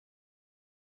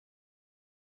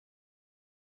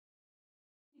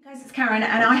Hey guys, it's Karen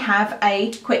and I have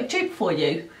a quick dupe for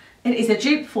you. It is a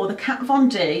dupe for the Kat Von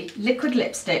D liquid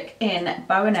lipstick in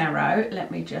Bow and Arrow. Let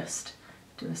me just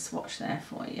do a swatch there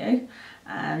for you.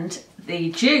 And the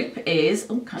dupe is,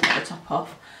 oh, can't get the top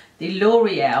off, the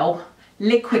L'Oreal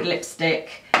liquid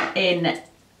lipstick in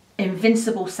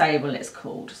Invincible Sable it's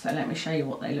called. So let me show you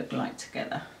what they look like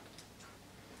together.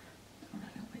 A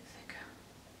little bit thicker.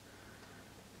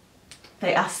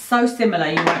 They are so similar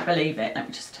you won't believe it. Let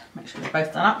me just make sure they're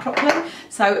both done up properly.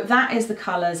 So that is the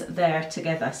colours there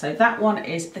together. So that one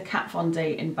is the Kat Von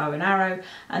D in Bow and Arrow,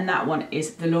 and that one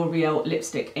is the L'Oreal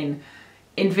lipstick in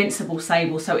Invincible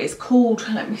Sable. So it's called,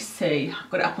 let me see, I've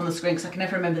got it up on the screen because I can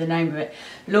never remember the name of it.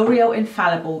 L'Oreal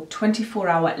Infallible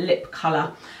 24-hour lip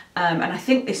colour. And I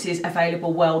think this is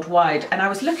available worldwide. And I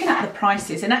was looking at the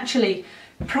prices, and actually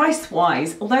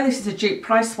price-wise, although this is a dupe,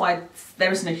 price-wise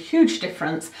there isn't a huge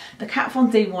difference. The Kat Von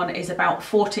D one is about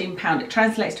 £14. It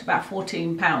translates to about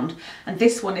 £14, and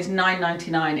this one is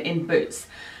 £9.99 in Boots.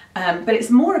 But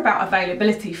it's more about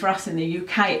availability for us in the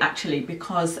UK actually,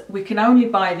 because we can only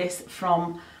buy this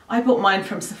from, I bought mine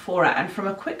from Sephora, and from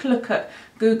a quick look at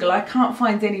Google I can't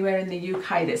find anywhere in the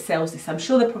UK that sells this. I'm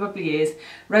sure there probably is.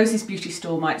 Rosie's Beauty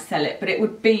Store might sell it, but it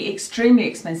would be extremely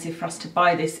expensive for us to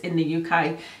buy this in the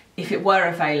UK. If it were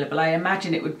available, I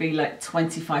imagine it would be like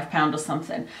 £25 or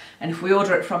something. And if we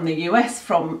order it from the US,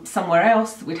 from somewhere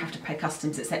else, we'd have to pay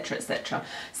customs, etc, etc.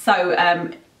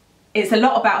 So it's a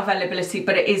lot about availability,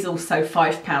 but it is also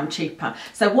 £5 cheaper.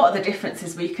 So what are the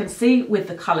differences? Well, you can see with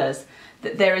the colours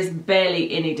that there is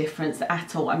barely any difference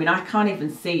at all. I mean, I can't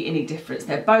even see any difference.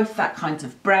 They're both that kind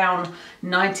of brown,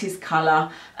 90s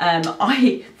colour.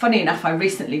 Funny enough, I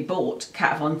recently bought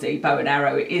Kat Von D Bow and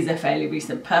Arrow. It is a fairly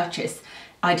recent purchase.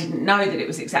 I didn't know that it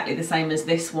was exactly the same as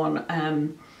this one.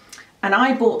 And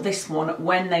I bought this one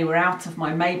when they were out of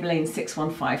my Maybelline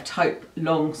 615 taupe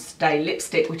long stay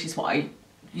lipstick, which is what I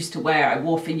used to wear. I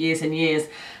wore for years and years,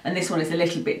 and this one is a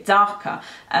little bit darker.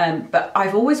 But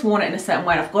I've always worn it in a certain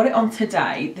way. And I've got it on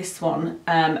today, this one,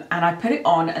 and I put it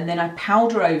on and then I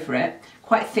powder over it,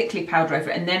 quite thickly powder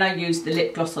over it, and then I use the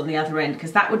lip gloss on the other end,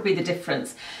 because that would be the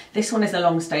difference. This one is a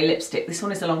long stay lipstick, this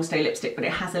one is a long stay lipstick, but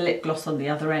it has a lip gloss on the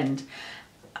other end.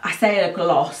 I say a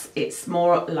gloss, it's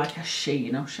more like a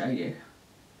sheen. I'll show you. You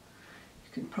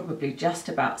can probably just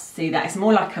about see that. It's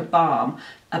more like a balm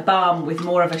with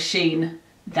more of a sheen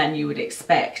than you would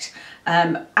expect.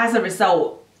 As a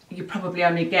result, you probably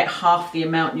only get half the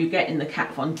amount you get in the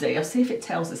Kat Von D. I'll see if it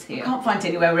tells us here. I can't find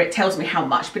anywhere where it tells me how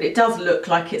much, but it does look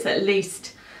like it's at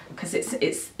least, because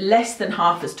it's less than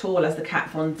half as tall as the Kat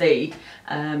Von D,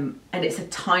 and it's a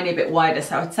tiny bit wider.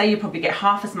 So I'd say you probably get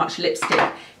half as much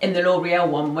lipstick in the L'Oreal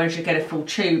one, whereas you get a full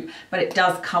tube, but it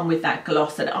does come with that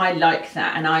gloss, and I like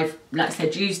that, and I've, like I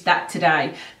said, used that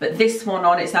today. But this one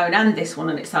on its own and this one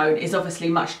on its own is obviously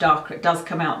much darker. It does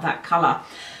come out that colour.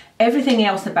 Everything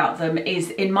else about them is,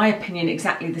 in my opinion,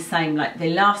 exactly the same. Like,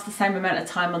 they last the same amount of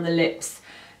time on the lips.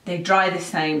 They dry the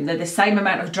same, they're the same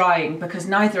amount of drying, because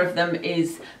neither of them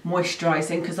is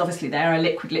moisturising, because obviously they're a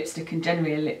liquid lipstick, and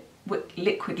generally a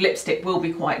liquid lipstick will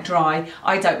be quite dry.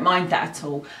 I don't mind that at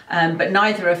all, but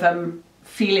neither of them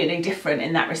feel any different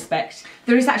in that respect.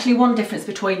 There is actually one difference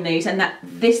between these, and that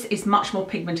this is much more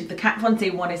pigmented. The Kat Von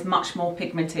D one is much more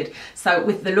pigmented. So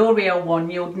with the L'Oreal one,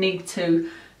 you'll need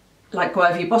to like go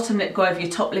over your bottom lip, go over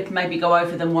your top lip, maybe go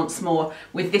over them once more.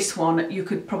 With this one, you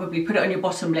could probably put it on your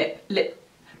bottom lip,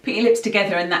 put your lips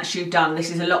together, and that's you done. This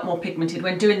is a lot more pigmented.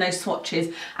 When doing those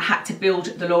swatches, I had to build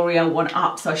the L'Oreal one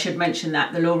up, so I should mention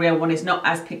that. The L'Oreal one is not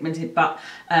as pigmented, but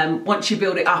once you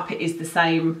build it up, it is the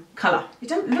same colour. They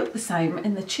don't look the same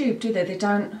in the tube, do they? They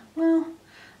don't, well,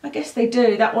 I guess they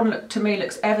do. That one, to me,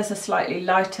 looks ever so slightly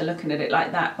lighter looking at it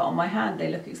like that, but on my hand, they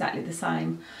look exactly the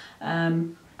same.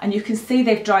 And you can see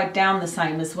they've dried down the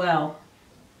same as well.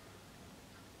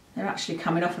 They're actually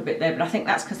coming off a bit there, but I think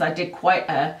that's because I did quite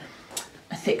a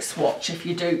thick swatch. If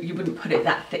you do, you wouldn't put it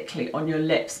that thickly on your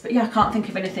lips. But yeah, I can't think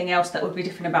of anything else that would be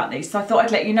different about these. So I thought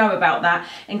I'd let you know about that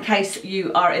in case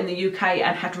you are in the UK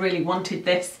and had really wanted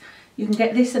this. You can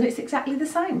get this and it's exactly the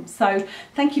same. So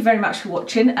thank you very much for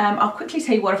watching. I'll quickly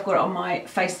tell you what I've got on my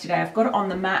face today. I've got it on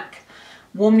the MAC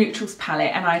Warm Neutrals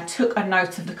palette, and I took a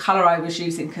note of the colour I was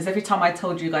using, because every time I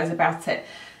told you guys about it,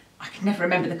 I can never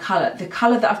remember the colour. The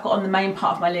colour that I've got on the main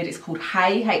part of my lid is called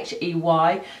Hay,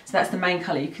 H-E-Y. So that's the main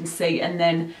colour you can see. And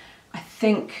then I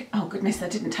think, oh goodness, I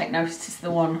didn't take notice, it's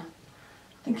the one,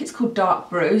 I think it's called Dark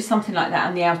Brew, something like that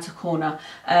on the outer corner.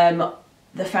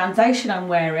 The foundation I'm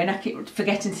wearing, I keep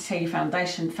forgetting to tell you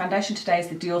foundation. Foundation today is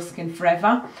the Diorskin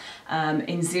Forever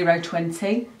in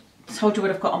 020. Told you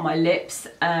what I've got on my lips.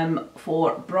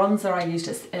 For bronzer I used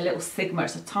a little Sigma.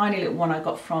 It's a tiny little one I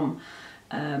got from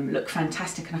look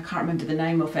fantastic, and I can't remember the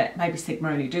name of it. Maybe Sigma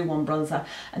only do one bronzer.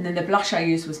 And then the blush I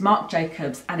used was Marc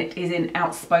Jacobs, and it is in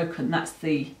Outspoken. That's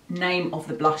the name of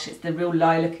the blush. It's the real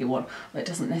lilac-y one. Well, it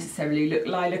doesn't necessarily look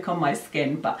lilac on my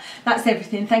skin, but that's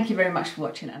everything. Thank you very much for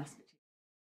watching, and I'll speak